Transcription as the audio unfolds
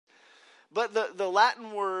But the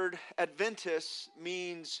Latin word Adventus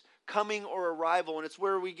means coming or arrival, and it's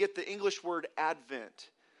where we get the English word Advent.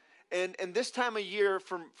 And this time of year,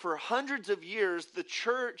 for hundreds of years, the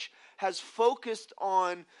church has focused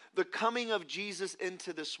on the coming of Jesus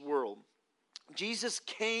into this world. Jesus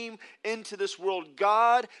came into this world.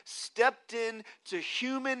 God stepped into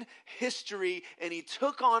human history, and he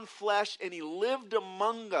took on flesh, and he lived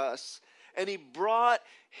among us, and he brought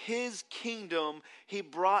his kingdom, he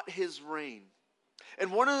brought his reign.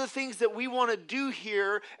 And one of the things that we want to do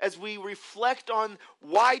here as we reflect on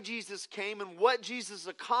why Jesus came and what Jesus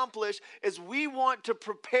accomplished is we want to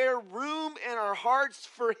prepare room in our hearts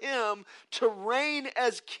for him to reign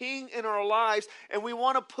as king in our lives. And we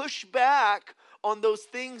want to push back on those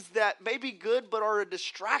things that may be good but are a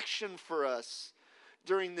distraction for us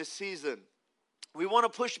during this season. We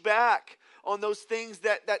want to push back on those things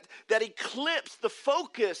that eclipse the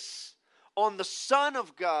focus on the Son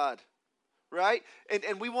of God. Right?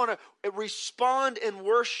 And we want to respond in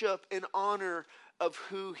worship in honor of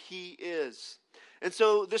who he is. And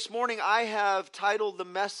so this morning I have titled the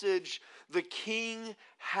message, "The King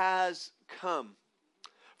Has Come."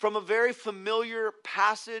 From a very familiar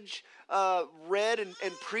passage read and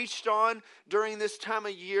preached on during this time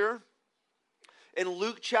of year. In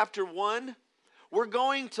Luke chapter 1, we're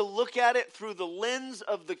going to look at it through the lens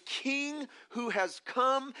of the King who has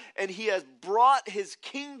come, and he has brought his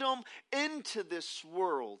kingdom into this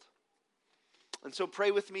world. And so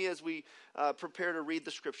pray with me as we prepare to read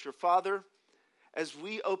the scripture. Father, as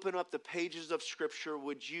we open up the pages of scripture,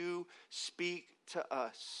 would you speak to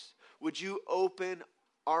us? Would you open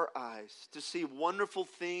our eyes to see wonderful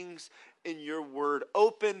things in your word?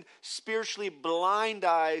 Open spiritually blind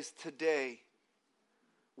eyes today.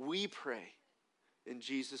 We pray. In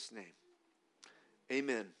Jesus' name,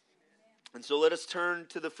 amen. And so let us turn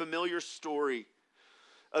to the familiar story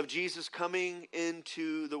of Jesus coming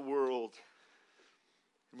into the world.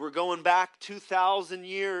 We're going back 2,000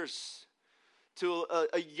 years to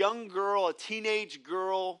a young girl, a teenage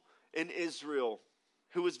girl in Israel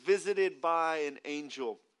who was visited by an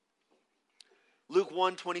angel. Luke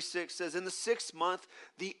 1:26 says, "In the 6th month,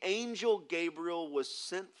 the angel Gabriel was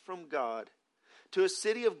sent from God to a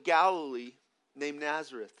city of Galilee named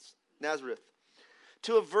Nazareth,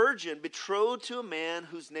 to a virgin betrothed to a man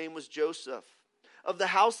whose name was Joseph, of the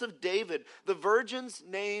house of David. The virgin's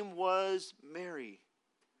name was Mary.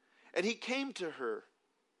 And he came to her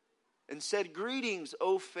and said, 'Greetings,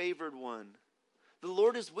 O favored one. The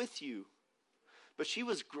Lord is with you.' But she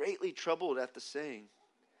was greatly troubled at the saying,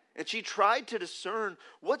 and she tried to discern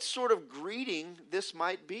what sort of greeting this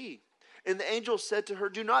might be. And the angel said to her,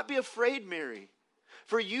 'Do not be afraid, Mary,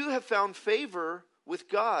 for you have found favor with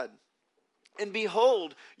God. And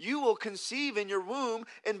behold, you will conceive in your womb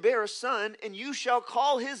and bear a son, and you shall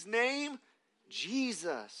call his name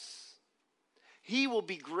Jesus. He will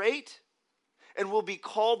be great and will be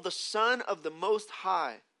called the Son of the Most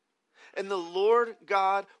High. And the Lord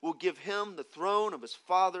God will give him the throne of his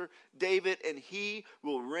father David, and he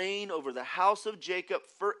will reign over the house of Jacob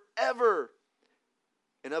forever.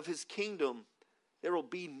 And of his kingdom there will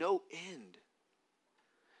be no end.'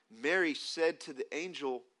 Mary said to the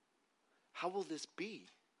angel, 'How will this be,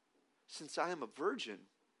 since I am a virgin?'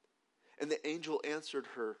 And the angel answered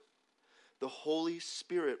her, 'The Holy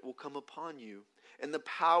Spirit will come upon you, and the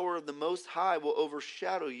power of the Most High will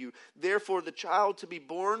overshadow you. Therefore the child to be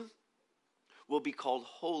born will be called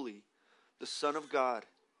Holy, the Son of God.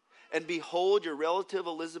 And behold, your relative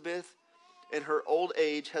Elizabeth, in her old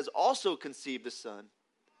age, has also conceived a son.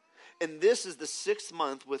 And this is the 6th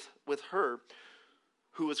month with her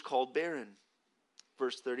who is called barren.'"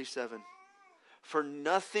 Verse 37. "For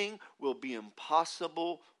nothing will be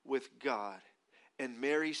impossible with God." And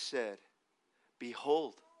Mary said,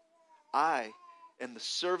 "Behold, I am the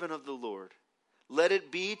servant of the Lord. Let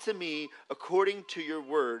it be to me according to your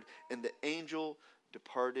word." And the angel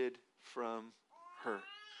departed from her.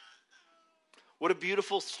 What a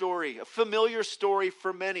beautiful story, a familiar story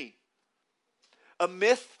for many. A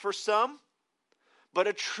myth for some, but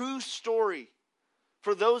a true story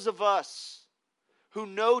for those of us who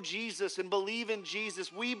know Jesus and believe in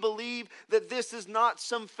Jesus. We believe that this is not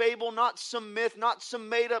some fable, not some myth, not some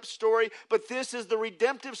made-up story, but this is the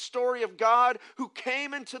redemptive story of God who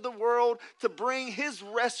came into the world to bring his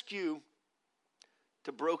rescue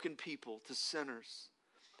to broken people, to sinners.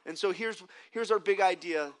 And so here's our big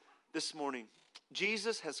idea this morning.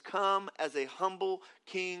 Jesus has come as a humble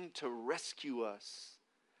king to rescue us,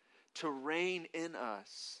 to reign in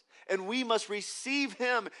us. And we must receive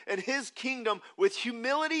him and his kingdom with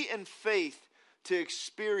humility and faith to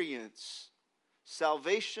experience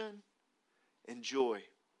salvation and joy.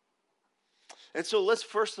 And so let's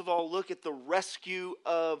first of all look at the rescue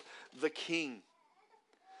of the king.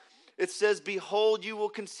 It says, behold, you will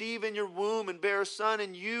conceive in your womb and bear a son,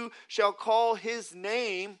 and you shall call his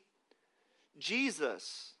name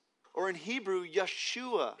Jesus, or in Hebrew,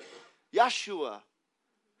 Yeshua,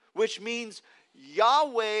 which means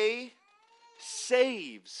Yahweh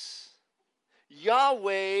saves.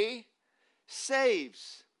 Yahweh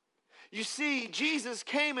saves. You see, Jesus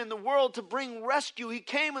came in the world to bring rescue. He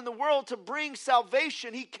came in the world to bring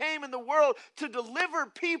salvation. He came in the world to deliver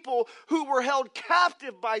people who were held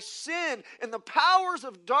captive by sin and the powers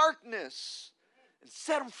of darkness and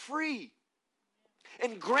set them free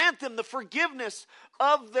and grant them the forgiveness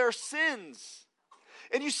of their sins.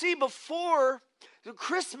 And you see, before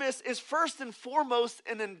Christmas is first and foremost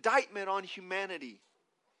an indictment on humanity.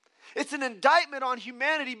 It's an indictment on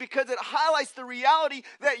humanity because it highlights the reality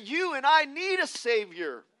that you and I need a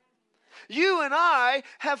Savior. You and I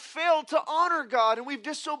have failed to honor God, and we've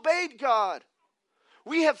disobeyed God.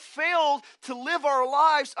 We have failed to live our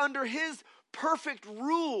lives under His perfect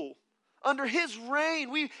rule, under His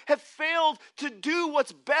reign. We have failed to do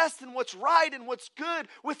what's best and what's right and what's good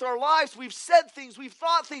with our lives. We've said things, we've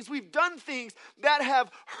thought things, we've done things that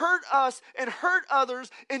have hurt us and hurt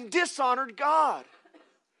others and dishonored God.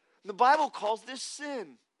 The Bible calls this sin.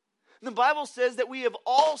 And the Bible says that we have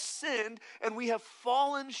all sinned and we have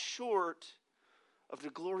fallen short of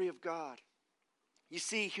the glory of God. You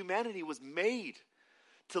see, humanity was made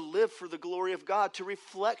to live for the glory of God, to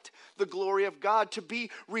reflect the glory of God, to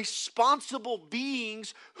be responsible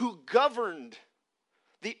beings who governed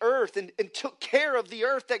the earth and took care of the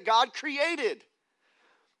earth that God created.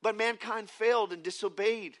 But mankind failed and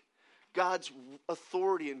disobeyed God's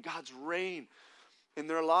authority and God's reign in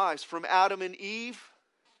their lives, from Adam and Eve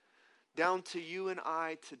down to you and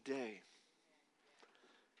I today.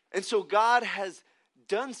 And so God has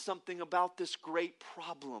done something about this great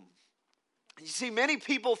problem. You see, many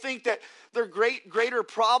people think that their greater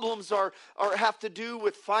problems have to do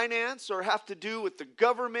with finance, or have to do with the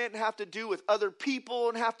government, and have to do with other people,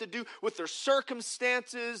 and have to do with their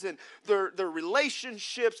circumstances and their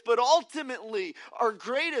relationships. But ultimately, our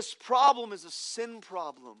greatest problem is a sin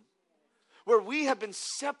problem, where we have been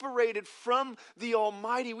separated from the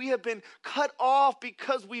Almighty. We have been cut off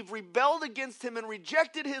because we've rebelled against Him and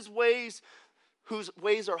rejected His ways, whose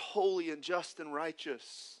ways are holy and just and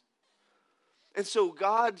righteous. And so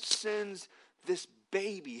God sends this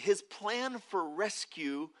baby. His plan for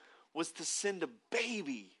rescue was to send a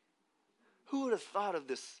baby. Who would have thought of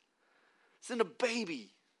this? Send a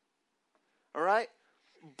baby. All right?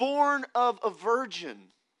 Born of a virgin.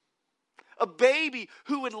 A baby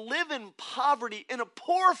who would live in poverty in a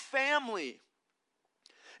poor family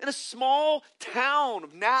in a small town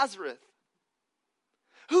of Nazareth.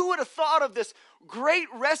 Who would have thought of this great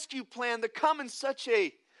rescue plan to come in such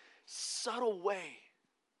a subtle way,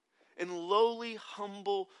 in lowly,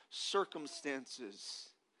 humble circumstances?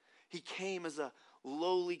 He came as a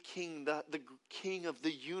lowly king, the king of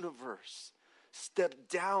the universe, stepped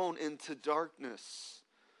down into darkness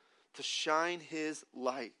to shine His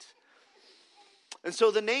light. And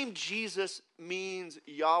so the name Jesus means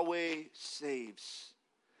Yahweh saves.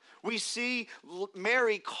 We see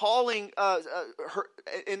Mary calling her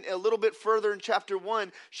in a little bit further in chapter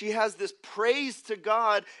 1. She has this praise to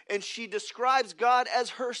God, and she describes God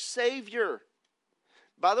as her Savior.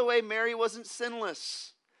 By the way, Mary wasn't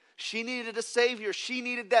sinless. She needed a Savior. She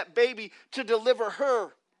needed that baby to deliver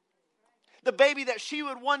her. The baby that she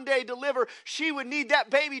would one day deliver, she would need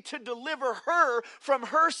that baby to deliver her from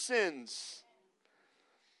her sins.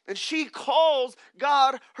 And she calls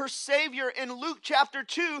God her Savior. In Luke chapter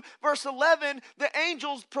 2, verse 11, the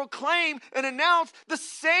angels proclaim and announce the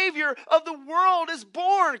Savior of the world is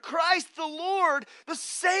born. Christ the Lord, the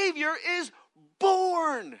Savior, is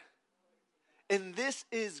born. And this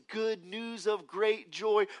is good news of great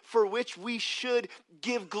joy, for which we should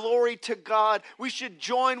give glory to God. We should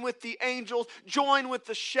join with the angels, join with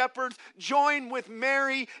the shepherds, join with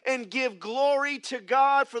Mary, and give glory to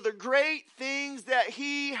God for the great things that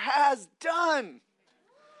He has done.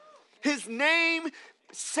 His name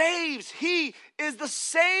saves. He is the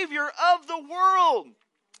Savior of the world.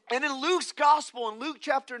 And in Luke's gospel, in Luke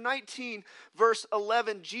chapter 19, verse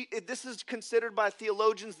 11, this is considered by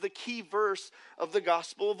theologians the key verse of the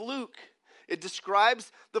gospel of Luke. It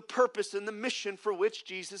describes the purpose and the mission for which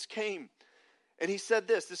Jesus came. And he said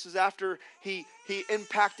this is after he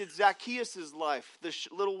impacted Zacchaeus' life, the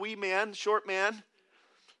little wee man, short man,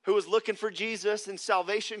 who was looking for Jesus, and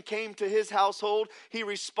salvation came to his household. He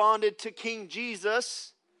responded to King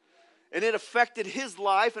Jesus, and it affected his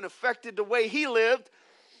life and affected the way he lived.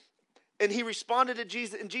 And he responded to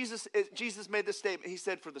Jesus, and Jesus made this statement. He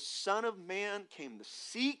said, "For the Son of Man came to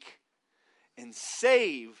seek and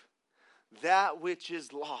save that which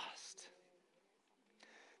is lost."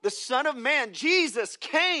 The Son of Man, Jesus,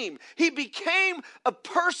 came. He became a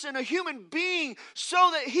person, a human being,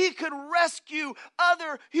 so that he could rescue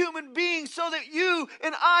other human beings, so that you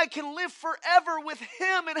and I can live forever with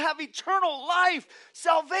him and have eternal life.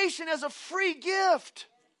 Salvation as a free gift.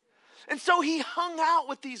 And so he hung out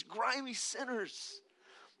with these grimy sinners,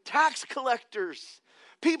 tax collectors,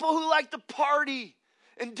 people who like to party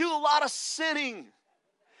and do a lot of sinning.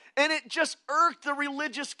 And it just irked the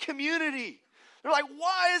religious community. They're like,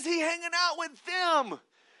 why is he hanging out with them?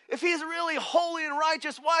 If he's really holy and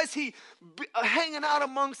righteous, why is he hanging out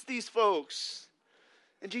amongst these folks?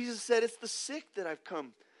 And Jesus said, it's the sick that I've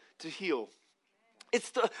come to heal. It's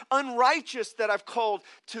the unrighteous that I've called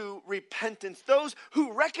to repentance. Those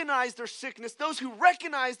who recognize their sickness, those who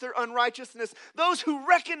recognize their unrighteousness, those who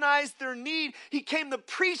recognize their need. He came to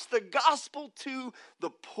preach the gospel to the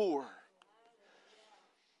poor.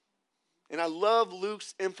 And I love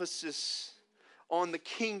Luke's emphasis on the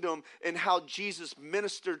kingdom and how Jesus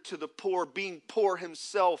ministered to the poor, being poor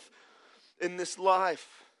himself in this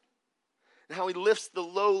life. And how he lifts the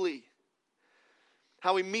lowly.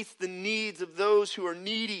 How he meets the needs of those who are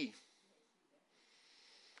needy.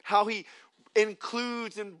 How he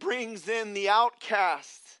includes and brings in the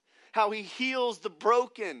outcast. How he heals the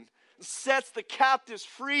broken, sets the captives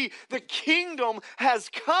free. The kingdom has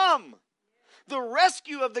come. The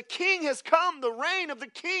rescue of the king has come. The reign of the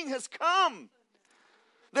king has come.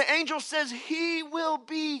 The angel says he will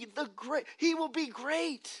be great. He will be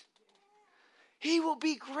great. He will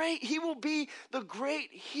be great. He will be the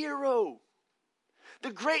great hero.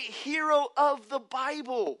 The great hero of the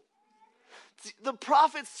Bible. The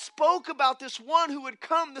prophets spoke about this one who would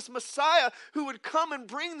come, this Messiah who would come and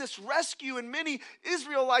bring this rescue, and many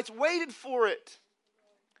Israelites waited for it.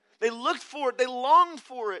 They looked for it. They longed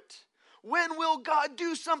for it. When will God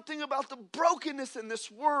do something about the brokenness in this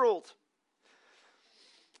world?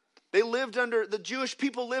 The Jewish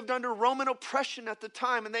people lived under Roman oppression at the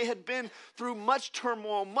time, and they had been through much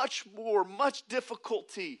turmoil, much war, much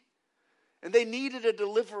difficulty. And they needed a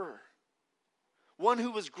deliverer. One who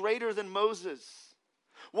was greater than Moses.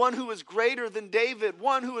 One who was greater than David.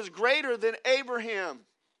 One who was greater than Abraham.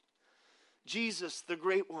 Jesus, the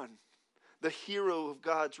great one. The hero of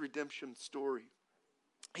God's redemption story.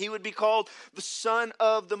 He would be called the Son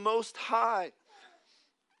of the Most High.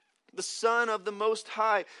 The Son of the Most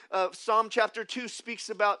High. Psalm chapter 2 speaks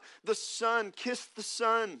about the Son. Kiss the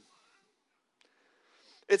Son.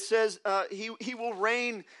 It says he will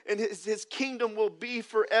reign and his kingdom will be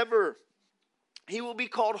forever. He will be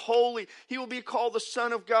called holy. He will be called the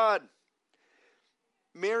Son of God.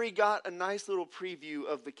 Mary got a nice little preview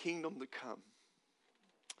of the kingdom to come.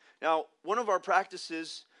 Now, one of our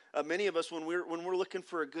practices, many of us, when we're looking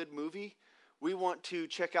for a good movie, we want to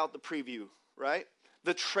check out the preview, right?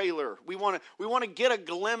 The trailer. We want to get a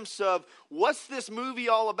glimpse of what's this movie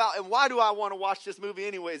all about, and why do I want to watch this movie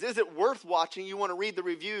anyways? Is it worth watching? You want to read the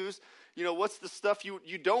reviews. You know, what's the stuff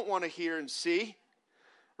you don't want to hear and see,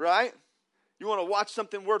 right? You want to watch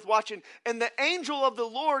something worth watching. And the angel of the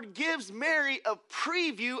Lord gives Mary a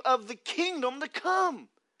preview of the kingdom to come.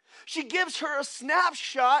 She gives her a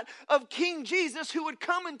snapshot of King Jesus who would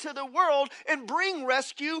come into the world and bring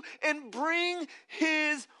rescue and bring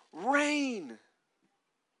his reign.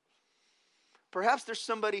 Perhaps there's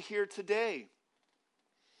somebody here today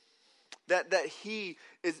that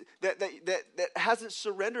hasn't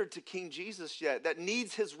surrendered to King Jesus yet, that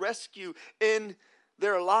needs his rescue in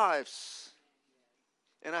their lives.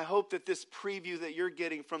 And I hope that this preview that you're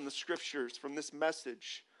getting from the scriptures, from this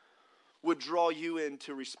message, would draw you in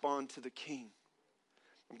to respond to the King.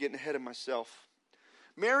 I'm getting ahead of myself.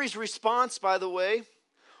 Mary's response, by the way,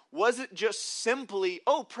 wasn't just simply,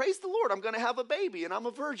 oh, praise the Lord, I'm going to have a baby and I'm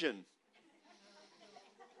a virgin.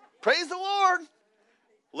 Praise the Lord.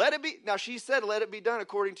 Let it be. Now she said, let it be done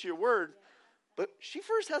according to your word. But she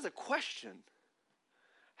first has a question.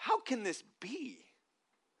 How can this be?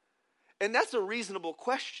 And that's a reasonable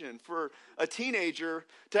question for a teenager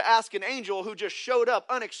to ask an angel who just showed up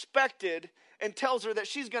unexpected and tells her that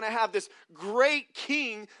she's going to have this great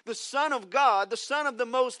king, the Son of God, the Son of the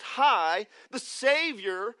Most High, the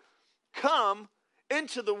Savior, come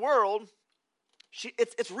into the world.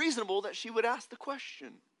 It's reasonable that she would ask the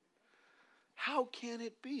question. How can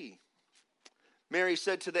it be? Mary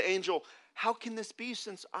said to the angel, how can this be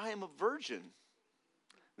since I am a virgin?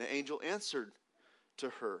 The angel answered to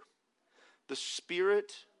her, the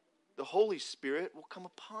Spirit, the Holy Spirit will come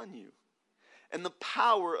upon you, and the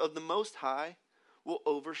power of the Most High will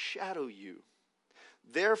overshadow you.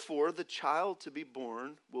 Therefore, the child to be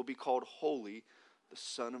born will be called Holy, the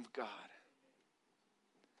Son of God.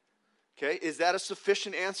 Okay, is that a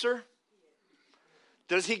sufficient answer?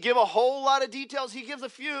 Does he give a whole lot of details? He gives a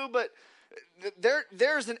few, but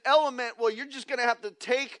there's an element, well, you're just going to have to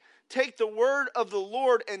take the word of the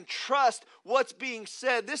Lord and trust what's being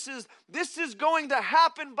said. This is going to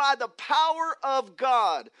happen by the power of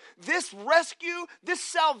God. This rescue, this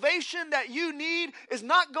salvation that you need is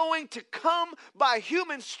not going to come by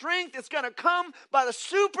human strength. It's going to come by the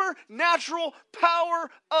supernatural power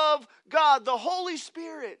of God. The Holy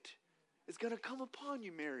Spirit is going to come upon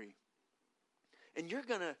you, Mary. And you're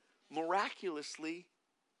going to miraculously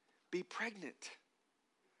be pregnant.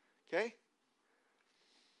 Okay?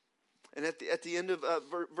 And at the end of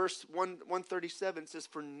verse 137 says,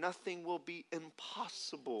 for nothing will be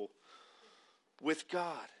impossible with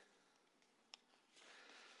God.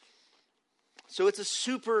 So it's a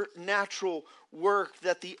supernatural work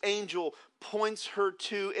that the angel points her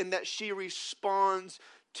to and that she responds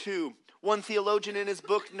to. One theologian in his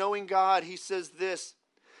book, Knowing God, he says this: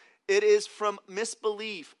 it is from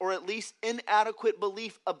misbelief, or at least inadequate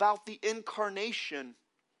belief about the incarnation,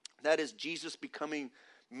 that is Jesus becoming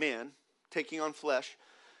man, taking on flesh,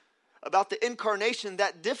 about the incarnation,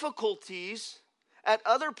 that difficulties at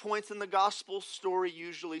other points in the gospel story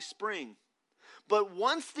usually spring. But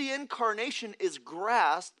once the incarnation is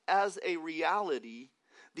grasped as a reality,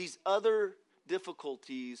 these other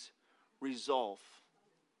difficulties resolve.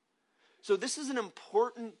 So this is an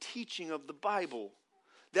important teaching of the Bible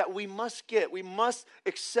that we must get. We must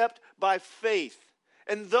accept by faith.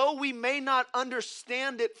 And though we may not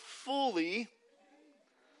understand it fully,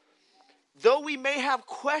 though we may have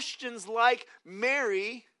questions like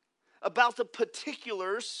Mary about the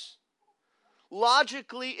particulars,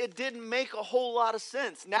 logically it didn't make a whole lot of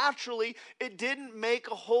sense. Naturally, it didn't make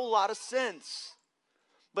a whole lot of sense.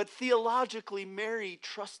 But theologically, Mary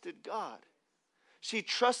trusted God. She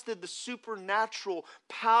trusted the supernatural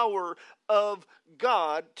power of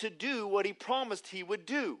God to do what he promised he would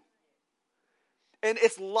do. And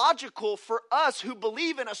it's logical for us who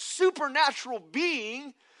believe in a supernatural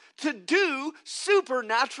being to do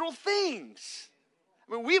supernatural things.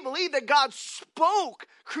 I mean, we believe that God spoke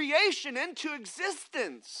creation into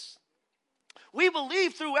existence. We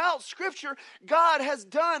believe throughout Scripture God has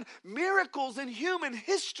done miracles in human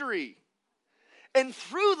history. And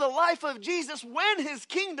through the life of Jesus, when his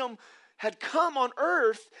kingdom had come on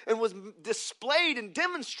earth and was displayed and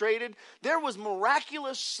demonstrated, there was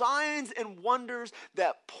miraculous signs and wonders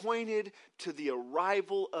that pointed to the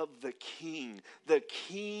arrival of the King. The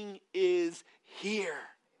King is here.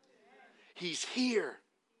 He's here.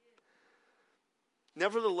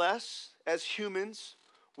 Nevertheless, as humans,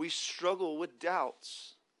 we struggle with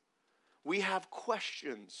doubts. We have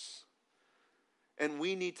questions. And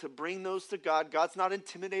we need to bring those to God. God's not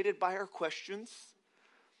intimidated by our questions.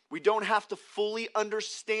 We don't have to fully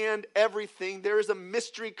understand everything. There is a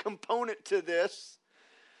mystery component to this.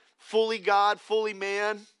 Fully God, fully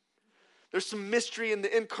man. There's some mystery in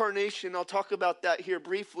the incarnation. I'll talk about that here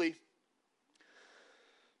briefly.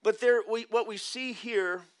 But what we see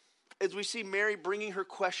here is we see Mary bringing her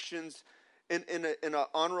questions in an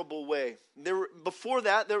honorable way. Before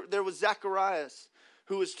that, there was Zacharias,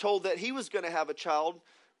 who was told that he was going to have a child,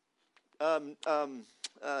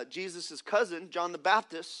 Jesus' cousin, John the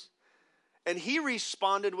Baptist, and he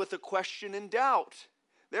responded with a question and doubt.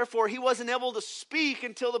 Therefore, he wasn't able to speak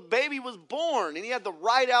until the baby was born, and he had to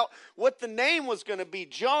write out what the name was going to be,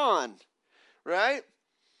 John, right?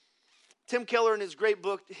 Tim Keller, in his great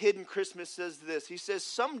book, Hidden Christmas, says this. He says,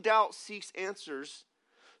 some doubt seeks answers.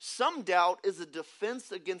 Some doubt is a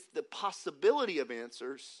defense against the possibility of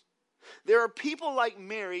answers. There are people like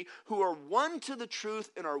Mary who are won to the truth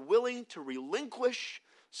and are willing to relinquish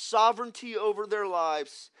sovereignty over their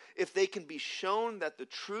lives if they can be shown that the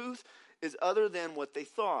truth is other than what they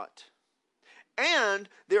thought. And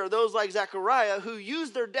there are those like Zechariah who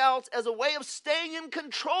use their doubts as a way of staying in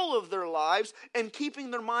control of their lives and keeping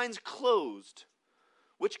their minds closed.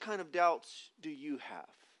 Which kind of doubts do you have?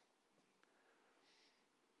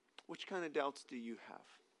 Which kind of doubts do you have?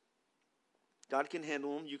 God can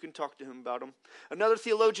handle them. You can talk to him about them. Another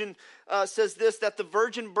theologian says this, that the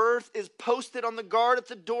virgin birth is posted on the guard at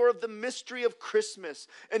the door of the mystery of Christmas.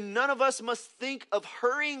 And none of us must think of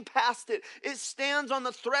hurrying past it. It stands on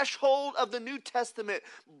the threshold of the New Testament,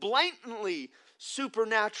 blatantly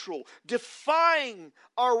supernatural, defying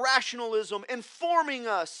our rationalism, informing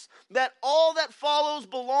us that all that follows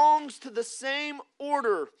belongs to the same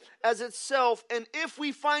order as itself. And if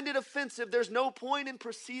we find it offensive, there's no point in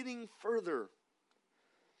proceeding further.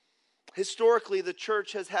 Historically, the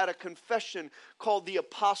church has had a confession called the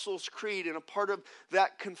Apostles' Creed, and a part of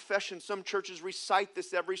that confession, some churches recite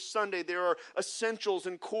this every Sunday. There are essentials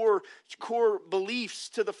and core beliefs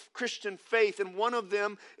to the Christian faith, and one of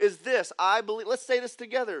them is this. I believe, let's say this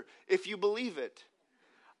together, if you believe it.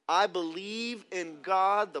 I believe in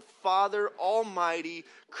God, the Father Almighty,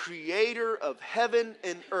 creator of heaven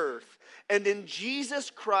and earth, and in Jesus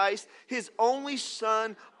Christ, his only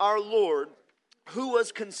Son, our Lord, who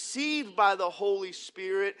was conceived by the Holy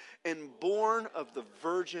Spirit and born of the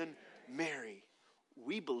Virgin Mary.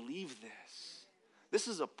 We believe this. This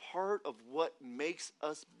is a part of what makes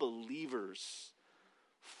us believers,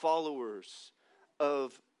 followers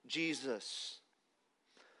of Jesus.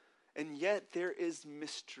 And yet there is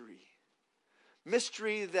mystery.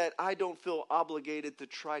 Mystery that I don't feel obligated to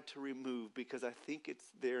try to remove because I think it's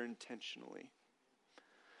there intentionally.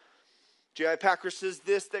 J.I. Packer says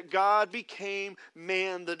this, that God became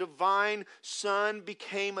man. The divine Son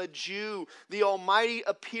became a Jew. The Almighty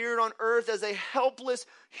appeared on earth as a helpless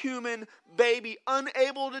human baby,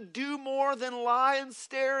 unable to do more than lie and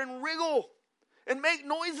stare and wriggle and make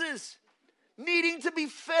noises, needing to be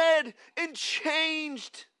fed and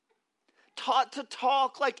changed, taught to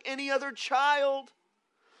talk like any other child.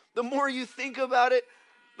 The more you think about it,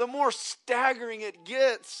 the more staggering it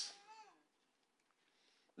gets.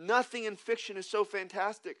 Nothing in fiction is so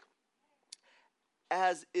fantastic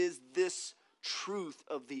as is this truth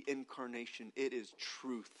of the incarnation. It is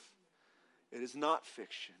truth. It is not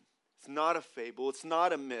fiction. It's not a fable. It's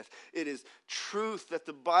not a myth. It is truth that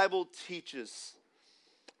the Bible teaches.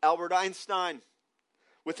 Albert Einstein,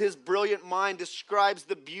 with his brilliant mind, describes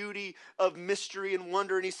the beauty of mystery and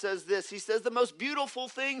wonder. And he says this. He says, the most beautiful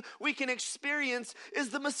thing we can experience is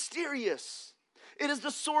the mysterious. It is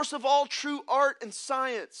the source of all true art and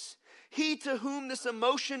science. He to whom this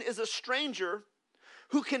emotion is a stranger,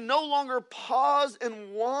 who can no longer pause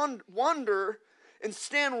and wonder and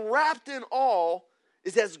stand wrapped in awe,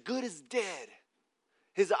 is as good as dead.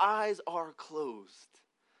 His eyes are closed.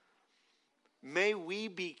 May we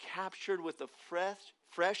be captured with a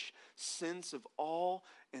fresh sense of awe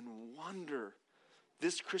and wonder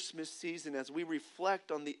this Christmas season as we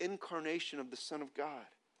reflect on the incarnation of the Son of God.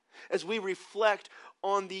 As we reflect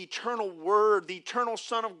on the eternal Word, the eternal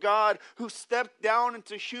Son of God who stepped down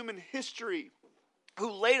into human history,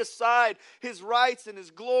 who laid aside his rights and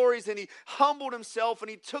his glories, and he humbled himself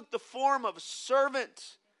and he took the form of a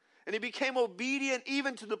servant. And he became obedient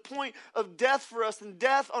even to the point of death for us, and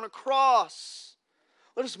death on a cross.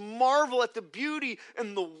 Let us marvel at the beauty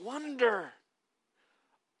and the wonder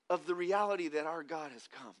of the reality that our God has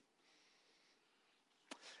come.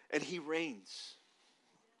 And he reigns.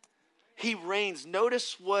 He reigns.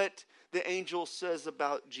 Notice what the angel says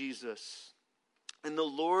about Jesus. And the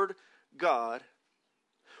Lord God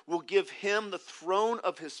will give him the throne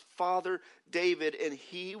of his father David, and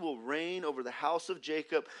he will reign over the house of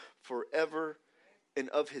Jacob forever, and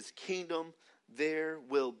of his kingdom there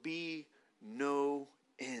will be no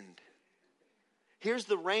end. Here's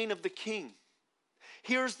the reign of the king.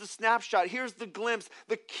 Here's the snapshot. Here's the glimpse.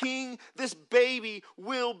 The king, this baby,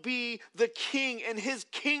 will be the king, and his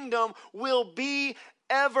kingdom will be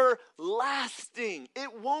everlasting.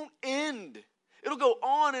 It won't end. It'll go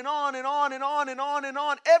on and on and on and on and on and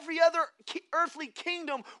on. Every other earthly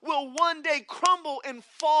kingdom will one day crumble and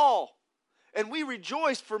fall. And we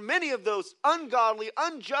rejoice for many of those ungodly,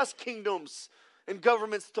 unjust kingdoms and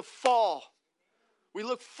governments to fall. We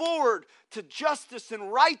look forward to justice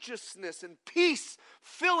and righteousness and peace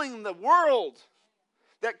filling the world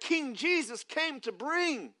that King Jesus came to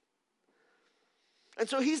bring. And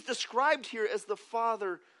so he's described here as the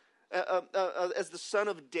father, as the son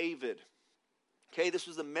of David. Okay, this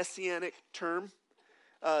was a messianic term.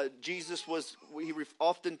 Jesus was, he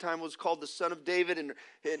oftentimes was called the son of David,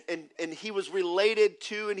 and he was related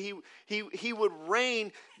to, and he would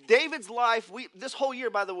reign. David's life, this whole year,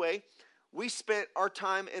 by the way, we spent our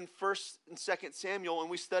time in 1st and 2nd Samuel, and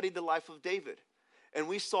we studied the life of David. And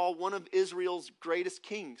we saw one of Israel's greatest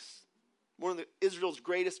kings.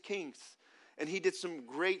 And he did some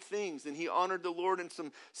great things, and he honored the Lord in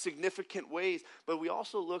some significant ways. But we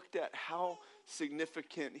also looked at how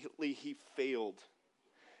significantly he failed.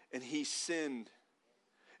 And he sinned.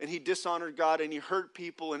 And he dishonored God, and he hurt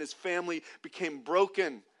people, and his family became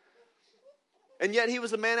broken. And yet he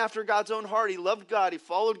was a man after God's own heart. He loved God. He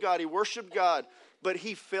followed God. He worshiped God. But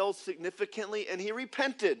he failed significantly, and he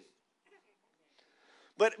repented.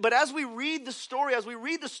 But as we read the story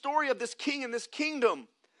of this king and this kingdom,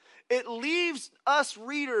 it leaves us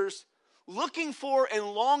readers looking for and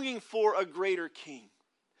longing for a greater king.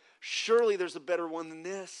 Surely there's a better one than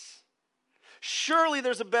this. surely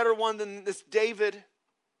there's a better one than this David.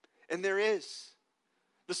 And there is.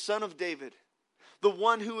 The son of David. The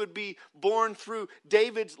one who would be born through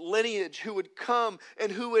David's lineage, who would come and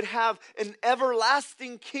who would have an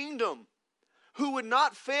everlasting kingdom, who would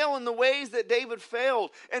not fail in the ways that David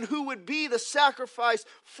failed, and who would be the sacrifice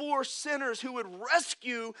for sinners, who would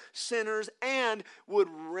rescue sinners and would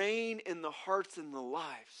reign in the hearts and the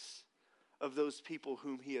lives of those people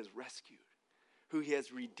whom he has rescued, who he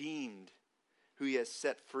has redeemed, who he has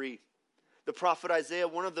set free. The prophet Isaiah,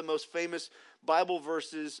 one of the most famous Bible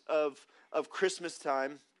verses of Christmas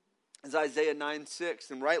time, is Isaiah 9:6,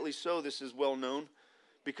 and rightly so. This is well known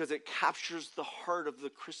because it captures the heart of the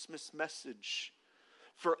Christmas message.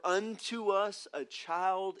 For unto us a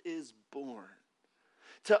child is born,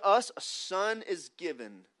 to us a son is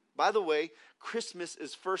given. By the way, Christmas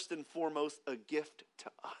is first and foremost a gift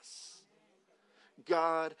to us.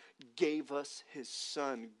 God gave us his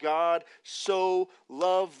son. God so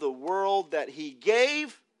loved the world that he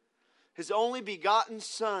gave his only begotten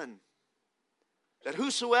son, that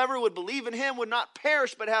whosoever would believe in him would not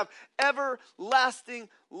perish but have everlasting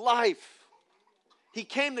life. He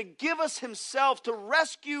came to give us himself, to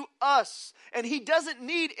rescue us. And he doesn't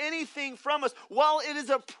need anything from us. While it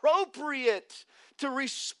is appropriate to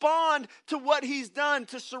respond to what he's done,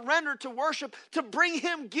 to surrender, to worship, to bring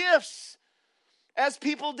him gifts, as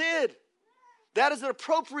people did, that is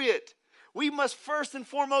appropriate. We must first and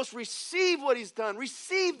foremost receive what he's done.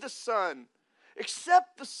 Receive the Son.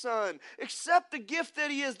 Accept the Son. Accept the gift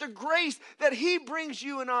that he is, the grace that he brings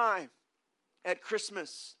you and I at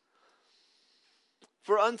Christmas.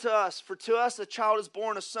 For to us a child is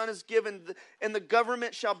born, a son is given, and the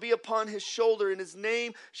government shall be upon his shoulder, and his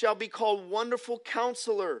name shall be called Wonderful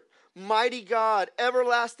Counselor, Mighty God,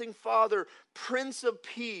 Everlasting Father, Prince of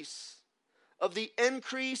Peace. Of the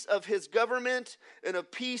increase of his government and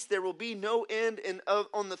of peace there will be no end, and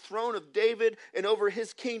on the throne of David and over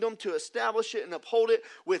his kingdom, to establish it and uphold it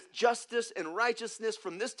with justice and righteousness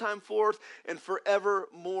from this time forth and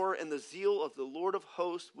forevermore. And the zeal of the Lord of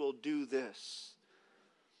hosts will do this.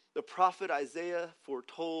 The prophet Isaiah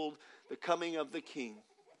foretold the coming of the king,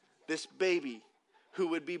 this baby who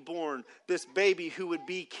would be born, this baby who would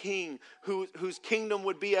be king, whose kingdom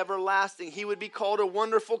would be everlasting. He would be called a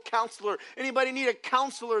Wonderful Counselor. Anybody need a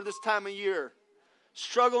counselor this time of year?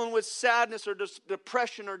 Struggling with sadness or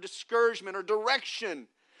depression or discouragement or direction.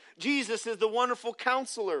 Jesus is the Wonderful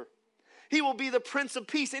Counselor. He will be the Prince of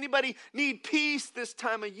Peace. Anybody need peace this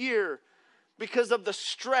time of year because of the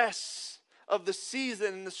stress of the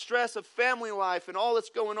season and the stress of family life and all that's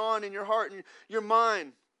going on in your heart and your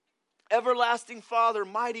mind? Everlasting Father,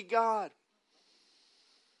 Mighty God.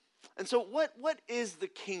 And so what is the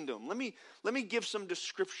kingdom? Let me give some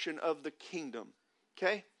description of the kingdom,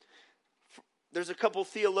 okay? There's a couple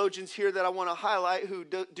theologians here that I want to highlight who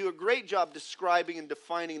do a great job describing and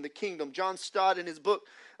defining the kingdom. John Stott, in his book,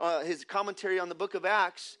 his commentary on the book of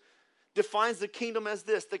Acts, defines the kingdom as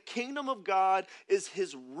this: the kingdom of God is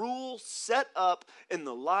his rule set up in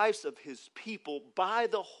the lives of his people by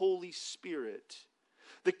the Holy Spirit.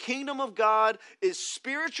 The kingdom of God is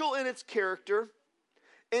spiritual in its character,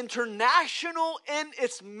 international in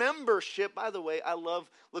its membership. By the way, I love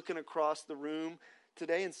looking across the room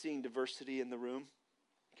today and seeing diversity in the room.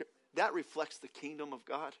 That reflects the kingdom of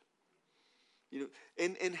God. You know,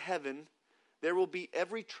 in heaven, there will be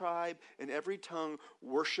every tribe and every tongue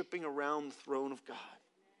worshiping around the throne of God.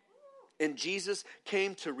 And Jesus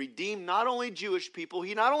came to redeem not only Jewish people,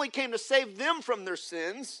 he not only came to save them from their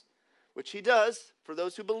sins, which he does for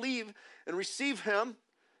those who believe and receive him,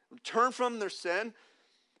 turn from their sin,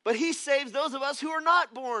 but he saves those of us who are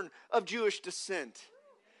not born of Jewish descent.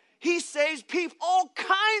 He saves people, all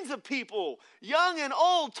kinds of people, young and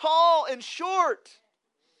old, tall and short.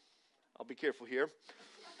 I'll be careful here.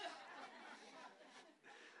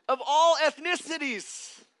 Of all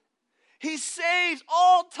ethnicities. He saves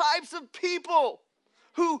all types of people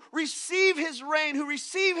who receive his reign, who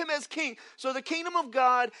receive him as king. So the kingdom of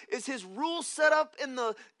God is his rule set up in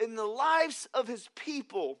the lives of his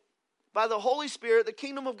people by the Holy Spirit. The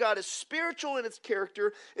kingdom of God is spiritual in its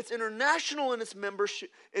character, it's international in its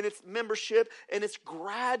membership, and it's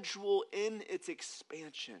gradual in its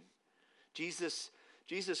expansion. Jesus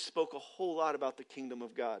spoke a whole lot about the kingdom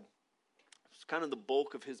of God. It's kind of the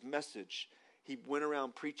bulk of his message. He went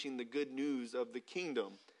around preaching the good news of the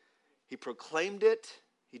kingdom. He proclaimed it,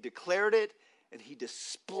 he declared it, and he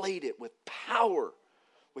displayed it with power,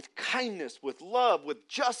 with kindness, with love, with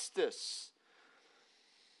justice.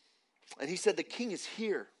 And he said the king is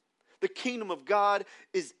here. The kingdom of God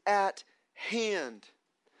is at hand.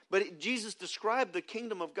 But Jesus described the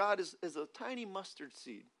kingdom of God as a tiny mustard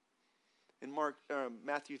seed. in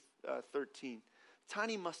Matthew 13.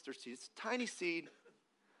 Tiny mustard seed. It's a tiny seed,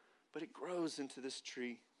 but it grows into this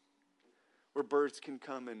tree where birds can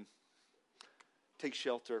come and take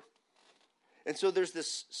shelter. And so there's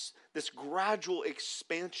this gradual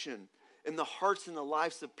expansion in the hearts and the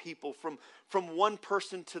lives of people from one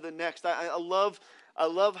person to the next. I love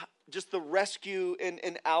just the rescue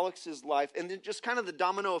in Alex's life, and then just kind of the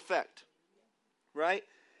domino effect, right?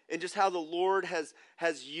 And just how the Lord has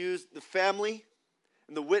used the family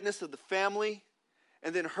and the witness of the family,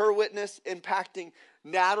 and then her witness impacting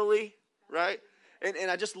Natalie, right?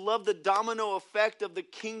 And I just love the domino effect of the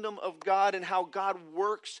kingdom of God and how God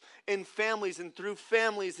works in families and through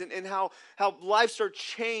families, and how lives are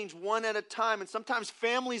changed one at a time, and sometimes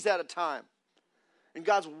families at a time. And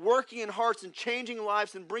God's working in hearts and changing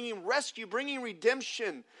lives and bringing rescue, bringing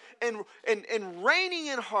redemption, and reigning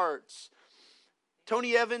in hearts.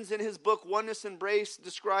 Tony Evans, in his book, Oneness Embrace,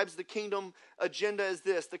 describes the kingdom agenda as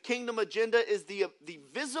this. The kingdom agenda is the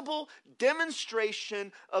visible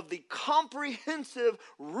demonstration of the comprehensive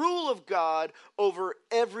rule of God over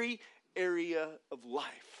every area of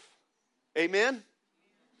life. Amen?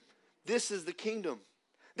 This is the kingdom.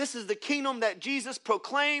 This is the kingdom that Jesus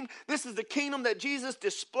proclaimed. This is the kingdom that Jesus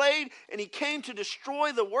displayed, and he came to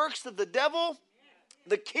destroy the works of the devil,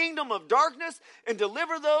 the kingdom of darkness, and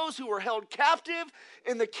deliver those who were held captive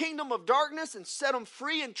in the kingdom of darkness, and set them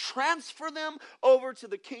free and transfer them over to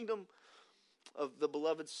the kingdom of the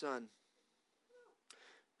beloved Son.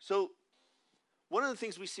 So, one of the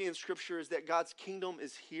things we see in Scripture is that God's kingdom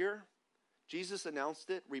is here. Jesus announced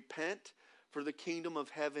it. Repent, for the kingdom of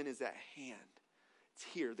heaven is at hand. It's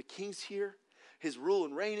here. The King's here. His rule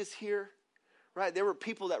and reign is here. Right? There were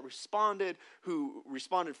people that who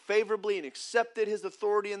responded favorably and accepted his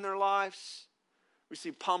authority in their lives. We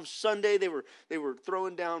see Palm Sunday, they were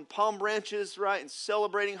throwing down palm branches, right, and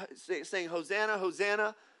celebrating, saying, Hosanna,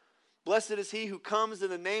 Hosanna. Blessed is he who comes in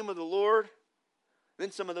the name of the Lord.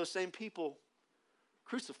 Then some of those same people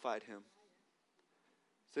crucified him.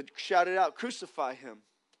 Shouted out, crucify him.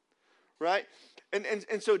 Right?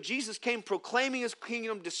 And so Jesus came proclaiming his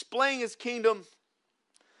kingdom, displaying his kingdom.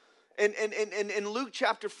 And in Luke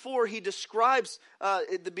chapter 4, he describes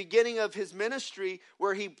at the beginning of his ministry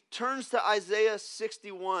where he turns to Isaiah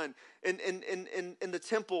 61 in the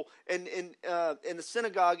temple and in the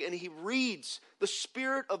synagogue, and he reads, "The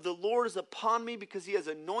Spirit of the Lord is upon me because he has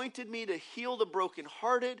anointed me to heal the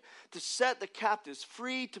brokenhearted, to set the captives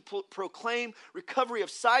free, to proclaim recovery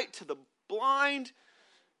of sight to the blind,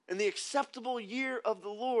 and the acceptable year of the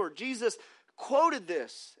Lord." Jesus quoted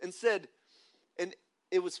this and said, and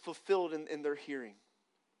it was fulfilled in their hearing,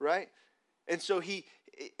 right? And so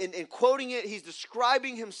in quoting it, he's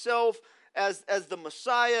describing himself as the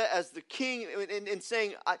Messiah, as the King, and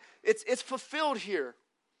saying, it's fulfilled here.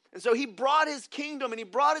 And so he brought his kingdom, and he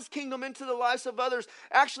brought his kingdom into the lives of others.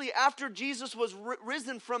 Actually, after Jesus was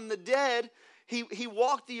risen from the dead, he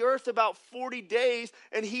walked the earth about 40 days,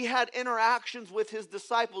 and he had interactions with his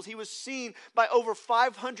disciples. He was seen by over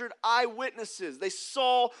 500 eyewitnesses. They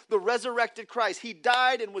saw the resurrected Christ. He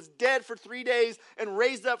died and was dead for 3 days and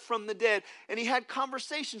raised up from the dead. And he had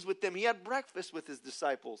conversations with them. He had breakfast with his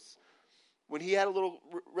disciples when he had a little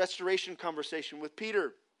restoration conversation with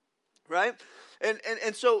Peter, right?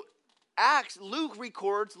 And so Luke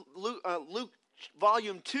records, Luke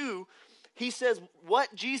volume 2, he says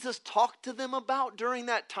what Jesus talked to them about during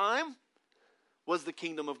that time was the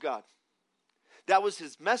kingdom of God. That was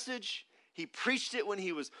his message. He preached it when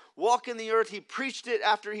he was walking the earth. He preached it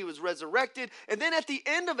after he was resurrected. And then at the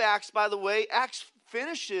end of Acts, by the way, Acts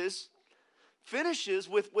finishes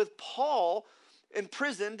with Paul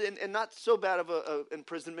imprisoned, and not so bad of a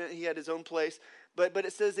imprisonment. He had his own place. But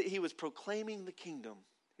it says that he was proclaiming the kingdom.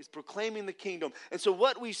 He's proclaiming the kingdom. And so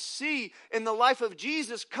what we see in the life of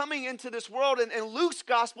Jesus coming into this world and Luke's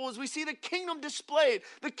gospel is we see the kingdom displayed,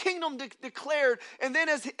 the kingdom declared. And then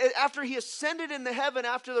after he ascended into heaven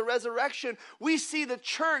after the resurrection, we see the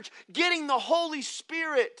church getting the Holy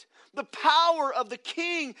Spirit, the power of the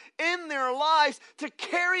King in their lives to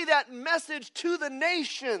carry that message to the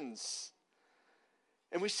nations.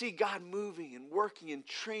 And we see God moving and working and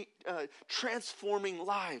transforming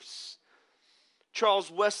lives.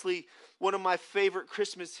 Charles Wesley, one of my favorite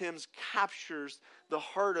Christmas hymns, captures the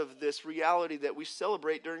heart of this reality that we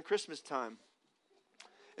celebrate during Christmas time.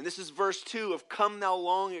 And this is verse 2 of "Come Thou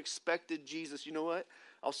Long Expected Jesus." You know what?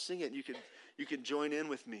 I'll sing it. You can join in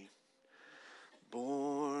with me.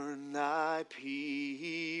 Born thy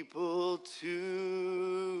people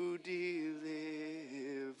to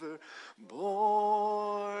deliver,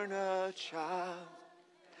 born a child,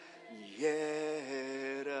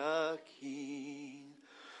 yet a king,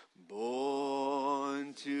 born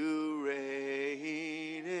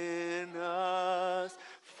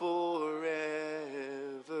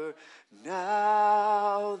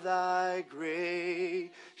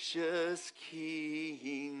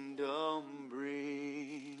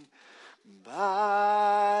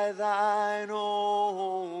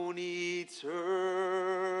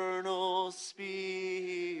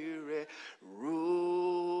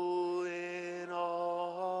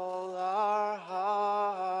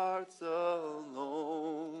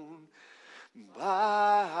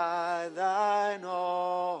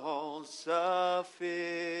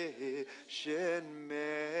and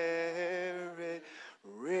merit,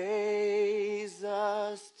 raise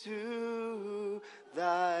us to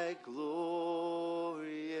thy glorious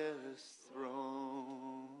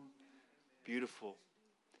throne. Beautiful.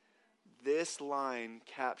 This line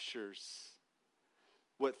captures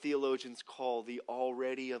what theologians call the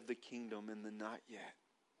already of the kingdom and the not yet.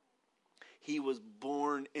 He was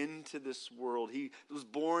born into this world. He was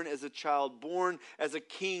born as a child, born as a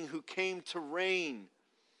king who came to reign.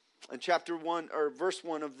 In chapter 1 or verse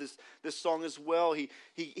 1 of this song as well, he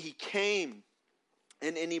came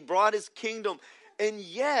and he brought his kingdom. And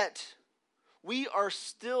yet we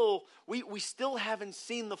still haven't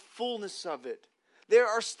seen the fullness of it. There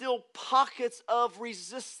are still pockets of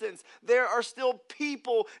resistance. There are still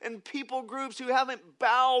people and people groups who haven't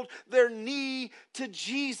bowed their knee to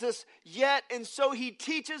Jesus yet. And so he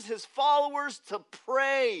teaches his followers to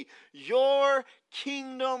pray, your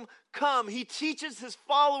kingdom come. He teaches his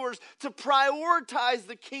followers to prioritize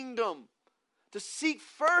the kingdom, to seek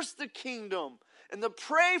first the kingdom, and to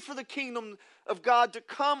pray for the kingdom of God to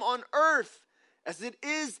come on earth as it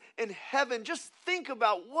is in heaven. Just think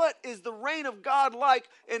about what is the reign of God like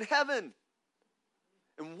in heaven.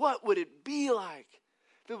 And what would it be like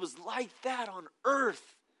if it was like that on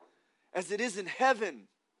earth as it is in heaven?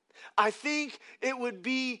 I think it would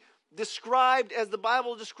be described as the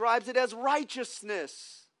Bible describes it, as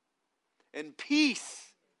righteousness and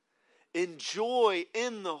peace and joy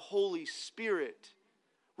in the Holy Spirit.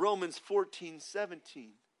 Romans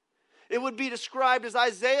 14:17. It would be described as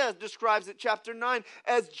Isaiah describes it, chapter 9,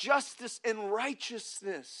 as justice and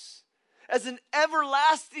righteousness, as an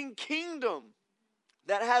everlasting kingdom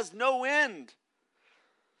that has no end.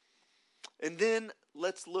 And then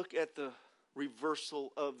let's look at the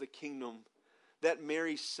reversal of the kingdom that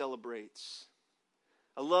Mary celebrates.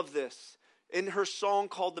 I love this. In her song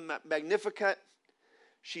called the Magnificat,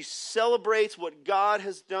 she celebrates what God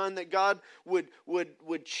has done, that God would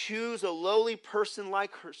choose a lowly person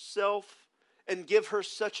like herself and give her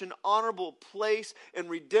such an honorable place in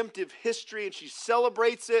redemptive history, and she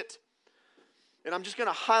celebrates it. And I'm just going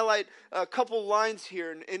to highlight a couple lines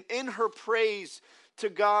here. And in her praise to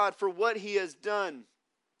God for what he has done,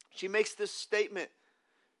 she makes this statement.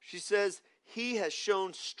 She says, he has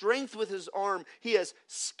shown strength with his arm. He has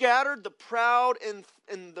scattered the proud in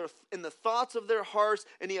the thoughts of their hearts,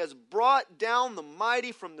 and he has brought down the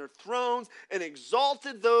mighty from their thrones and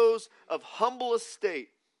exalted those of humble estate.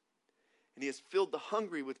 And he has filled the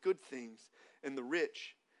hungry with good things, and the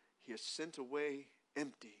rich he has sent away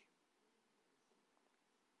empty.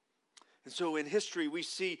 And so in history, we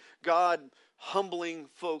see God humbling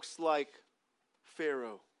folks like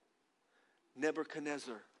Pharaoh,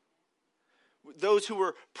 Nebuchadnezzar, those who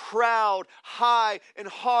were proud, high, and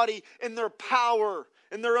haughty in their power,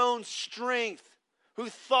 in their own strength, who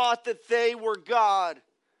thought that they were God,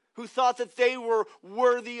 who thought that they were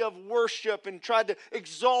worthy of worship and tried to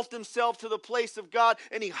exalt himself to the place of God.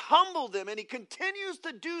 And he humbled them, and he continues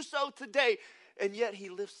to do so today. And yet he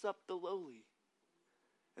lifts up the lowly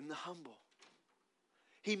and the humble.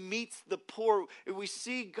 He meets the poor. We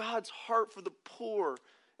see God's heart for the poor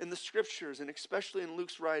in the scriptures, and especially in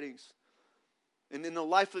Luke's writings. And in the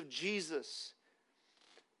life of Jesus,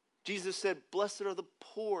 Jesus said, blessed are the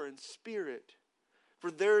poor in spirit,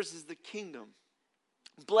 for theirs is the kingdom.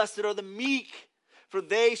 Blessed are the meek, for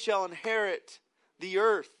they shall inherit the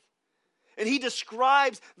earth. And he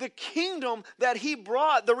describes the kingdom that he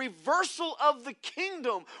brought, the reversal of the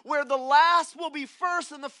kingdom, where the last will be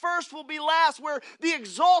first and the first will be last, where the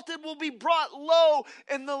exalted will be brought low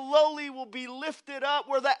and the lowly will be lifted up,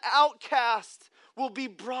 where the outcast will be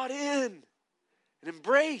brought in and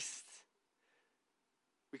embraced.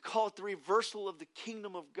 We call it the reversal of the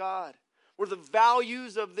kingdom of God, where the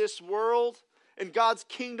values of this world and God's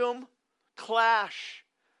kingdom clash.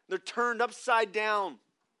 They're turned upside down.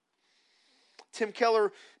 Tim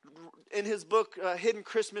Keller, in his book, Hidden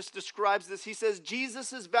Christmas, describes this. He says,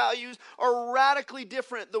 Jesus' values are radically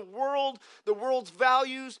different. The world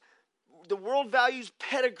values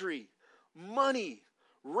pedigree, money,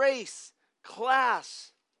 race,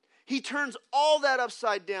 class. He turns all that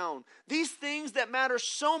upside down. These things that matter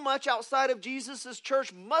so much outside of Jesus'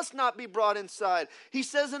 church must not be brought inside. He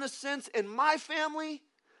says, in a sense, in my family,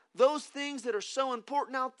 those things that are so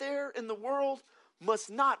important out there in the world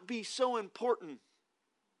must not be so important.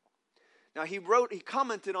 Now he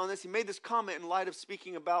commented on this. He made this comment in light of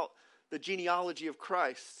speaking about the genealogy of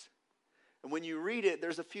Christ. And when you read it,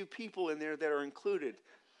 there's a few people in there that are included.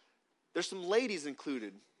 There's some ladies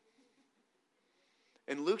included.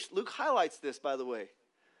 And Luke highlights this, by the way.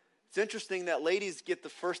 It's interesting that ladies get the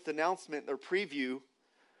first announcement or preview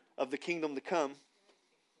of the kingdom to come.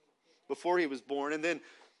 before he was born. And then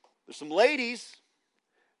there's some ladies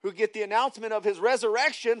who get the announcement of his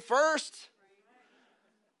resurrection first.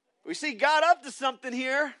 We see God up to something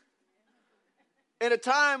here in a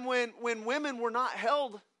time when women were not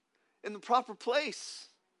held in the proper place,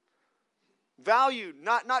 valued,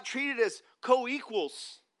 not treated as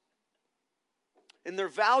co-equals in their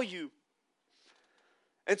value.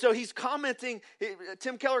 And so he's commenting,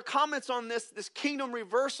 Tim Keller comments on this kingdom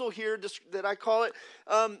reversal here, that I call it,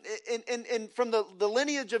 and from the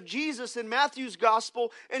lineage of Jesus in Matthew's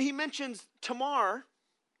gospel. And he mentions Tamar,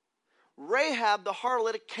 Rahab the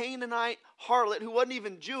harlot, a Canaanite harlot who wasn't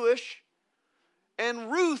even Jewish,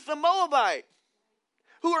 and Ruth the Moabite,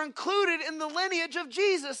 who are included in the lineage of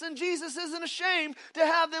Jesus. And Jesus isn't ashamed to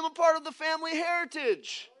have them a part of the family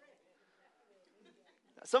heritage.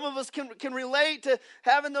 Some of us can relate to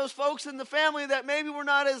having those folks in the family that maybe we're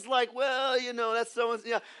not as like, well, that's someone's,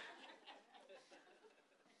 yeah.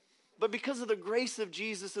 But because of the grace of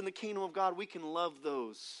Jesus and the kingdom of God, we can love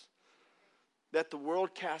those that the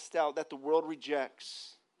world casts out, that the world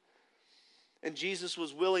rejects. And Jesus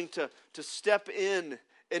was willing to step in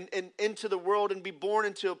and into the world and be born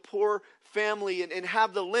into a poor family and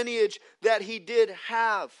have the lineage that he did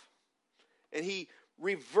have. And he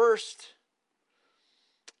reversed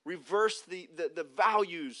the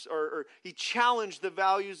values, or he challenged the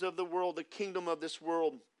values of the world, the kingdom of this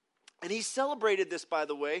world. And he celebrated this, by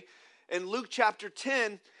the way, in Luke chapter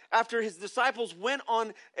 10, after his disciples went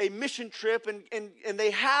on a mission trip and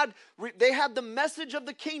they had the message of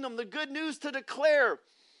the kingdom, the good news to declare.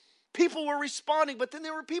 People were responding, but then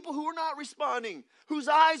there were people who were not responding, whose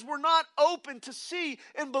eyes were not open to see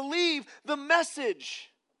and believe the message.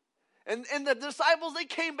 And the disciples, they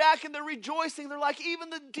came back and they're rejoicing. They're like, even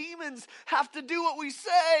the demons have to do what we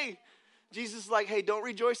say. Jesus is like, hey, don't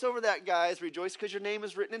rejoice over that, guys. Rejoice because your name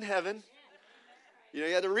is written in heaven. You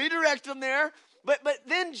had to redirect them there. But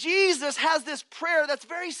then Jesus has this prayer that's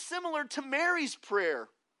very similar to Mary's prayer.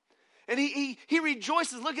 And he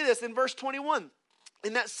rejoices. Look at this in verse 21.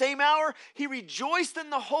 In that same hour, he rejoiced in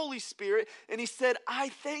the Holy Spirit, and he said, I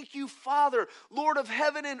thank you, Father, Lord of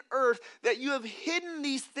heaven and earth, that you have hidden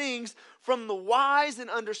these things from the wise and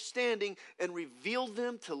understanding and revealed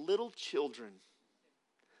them to little children.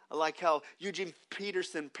 I like how Eugene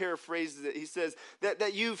Peterson paraphrases it. He says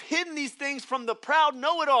that you've hidden these things from the proud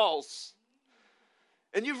know-it-alls,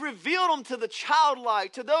 and you've revealed them to the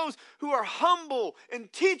childlike, to those who are humble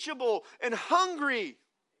and teachable and hungry.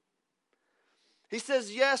 He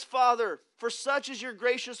says, yes, Father, for such is your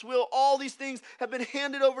gracious will. All these things have been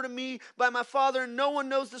handed over to me by my Father, and no one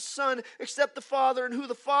knows the Son except the Father, and who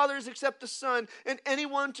the Father is except the Son, and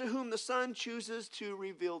anyone to whom the Son chooses to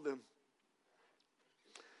reveal them.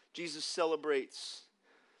 Jesus celebrates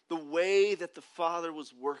the way that the Father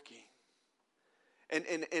was working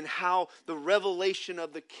and how the revelation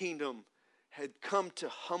of the kingdom had come to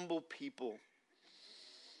humble people.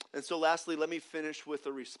 And so lastly, let me finish with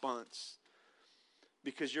a response.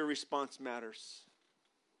 Because your response matters.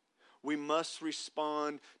 We must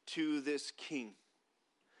respond to this king.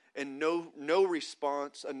 And no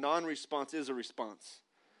response, a non-response is a response.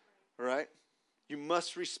 All right? You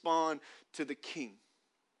must respond to the king.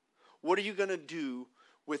 What are you going to do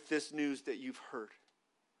with this news that you've heard?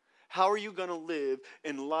 How are you going to live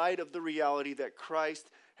in light of the reality that Christ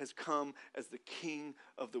has come as the King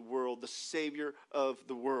of the world, the Savior of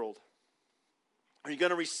the world? Are you going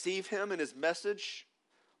to receive him and his message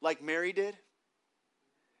like Mary did?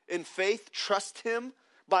 In faith, trust him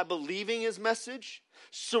by believing his message.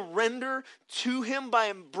 Surrender to him by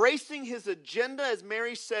embracing his agenda. As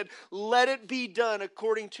Mary said, let it be done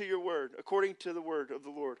according to your word, according to the word of the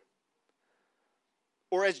Lord.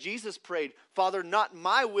 Or as Jesus prayed, Father, not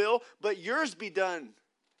my will, but yours be done.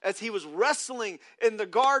 As he was wrestling in the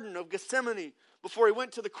Garden of Gethsemane before he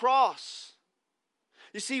went to the cross.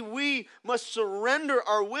 You see, we must surrender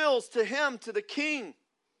our wills to him, to the King.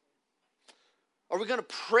 Are we going to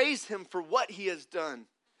praise him for what he has done?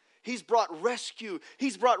 He's brought rescue.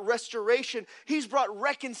 He's brought restoration. He's brought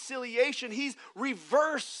reconciliation. He's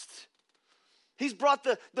reversed. He's brought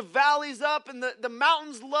the valleys up and the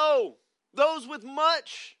mountains low. Those with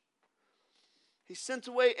much, he sent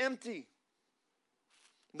away empty.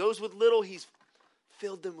 Those with little, he's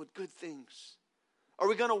filled them with good things. Are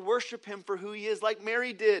we going to worship him for who he is like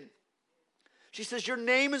Mary did? She says, your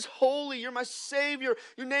name is holy. You're my Savior.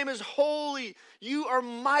 Your name is holy. You are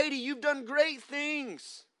mighty. You've done great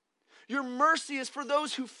things. Your mercy is for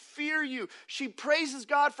those who fear you. She praises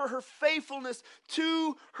God for her faithfulness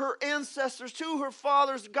to her ancestors, to her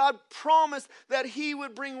fathers. God promised that he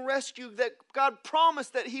would bring rescue, that God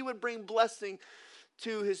promised that he would bring blessing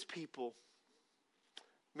to his people.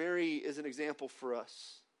 Mary is an example for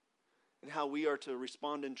us in how we are to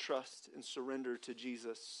respond in trust and surrender to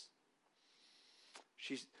Jesus.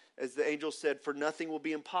 She's, as the angel said, for nothing will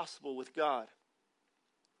be impossible with God.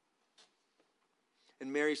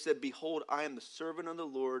 And Mary said, behold, I am the servant of the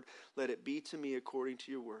Lord. Let it be to me according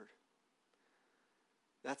to your word.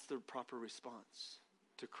 That's the proper response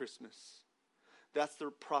to Christmas. That's the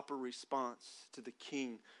proper response to the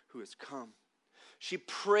King who has come. She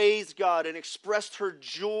praised God and expressed her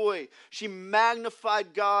joy. She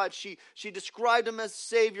magnified God. She described him as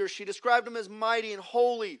Savior. She described him as mighty and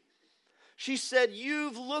holy. She said,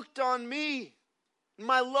 you've looked on me,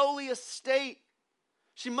 my lowly estate.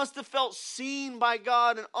 She must have felt seen by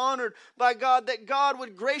God and honored by God, that God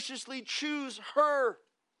would graciously choose her.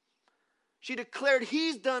 She declared,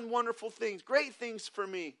 he's done wonderful things, great things for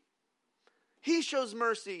me. He shows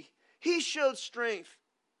mercy. He shows strength.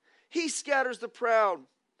 He scatters the proud.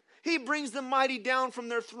 He brings the mighty down from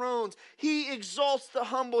their thrones. He exalts the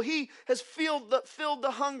humble. He has filled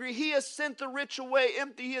the hungry. He has sent the rich away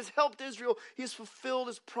empty. He has helped Israel. He has fulfilled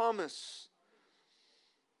his promise.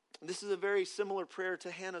 And this is a very similar prayer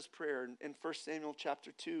to Hannah's prayer in 1 Samuel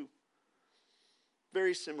chapter 2.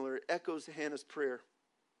 Very similar. It echoes Hannah's prayer.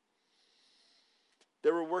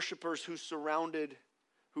 There were worshipers who surround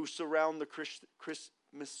the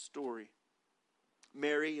Christmas story.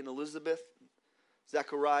 Mary and Elizabeth,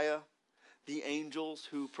 Zechariah, the angels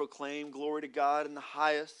who proclaim glory to God in the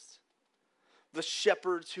highest, the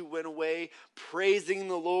shepherds who went away praising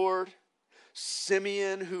the Lord,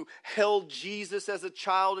 Simeon who held Jesus as a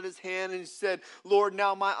child in his hand and said, Lord,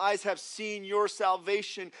 now my eyes have seen your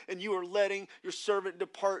salvation and you are letting your servant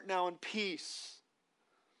depart now in peace.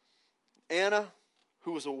 Anna,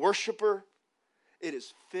 who was a worshiper, it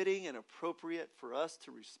is fitting and appropriate for us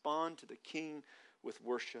to respond to the King with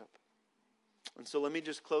worship. And so let me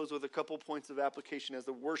just close with a couple points of application as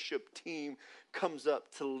the worship team comes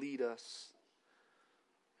up to lead us.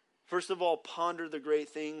 First of all, ponder the great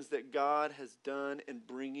things that God has done in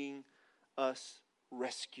bringing us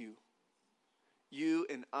rescue. You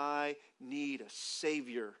and I need a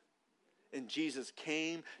Savior. And Jesus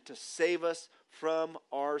came to save us from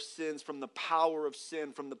our sins, from the power of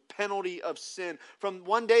sin, from the penalty of sin, from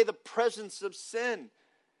one day the presence of sin.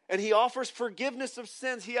 And he offers forgiveness of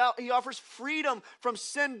sins. He offers freedom from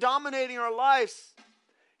sin dominating our lives.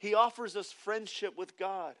 He offers us friendship with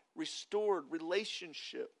God, restored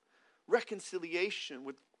relationship, reconciliation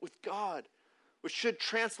with God, which should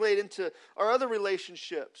translate into our other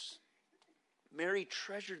relationships. Mary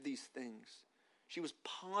treasured these things. She was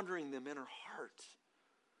pondering them in her heart.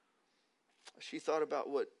 She thought about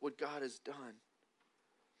what God has done.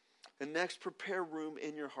 And next, prepare room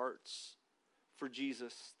in your hearts for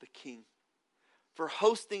Jesus, the King. For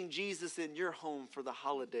hosting Jesus in your home for the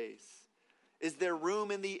holidays. Is there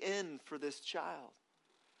room in the inn for this child?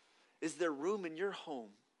 Is there room in your home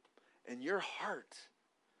and your heart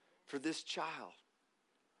for this child?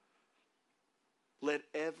 Let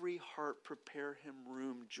every heart prepare him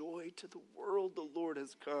room. Joy to the world, the Lord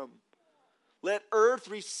has come. Let earth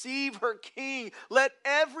receive her King. Let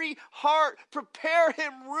every heart prepare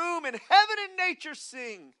him room, and heaven and nature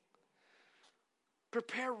sing.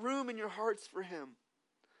 Prepare room in your hearts for him.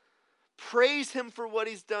 Praise him for what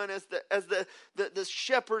he's done as the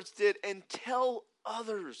shepherds did, and tell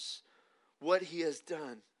others what he has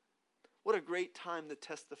done. What a great time to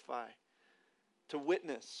testify, to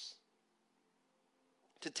witness,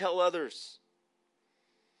 to tell others.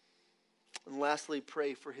 And lastly,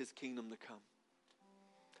 pray for his kingdom to come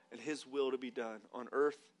and his will to be done on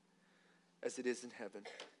earth as it is in heaven.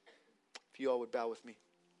 If you all would bow with me.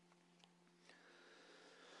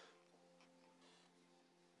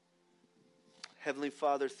 Heavenly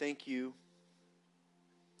Father, thank you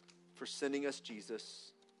for sending us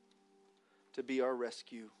Jesus to be our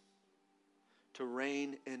rescue, to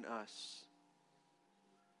reign in us.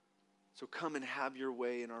 So come and have your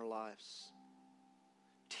way in our lives.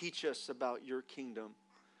 Teach us about your kingdom.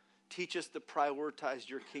 Teach us to prioritize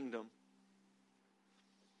your kingdom.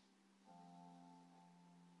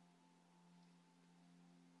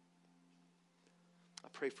 I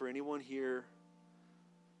pray for anyone here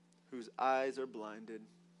whose eyes are blinded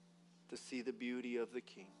to see the beauty of the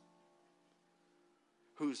King,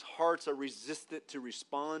 whose hearts are resistant to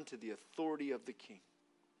respond to the authority of the King.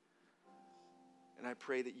 And I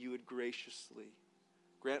pray that you would graciously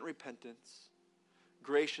grant repentance,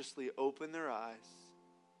 graciously open their eyes,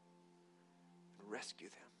 and rescue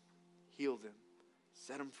them, heal them,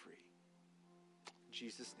 set them free. In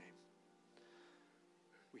Jesus' name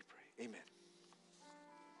we pray. Amen.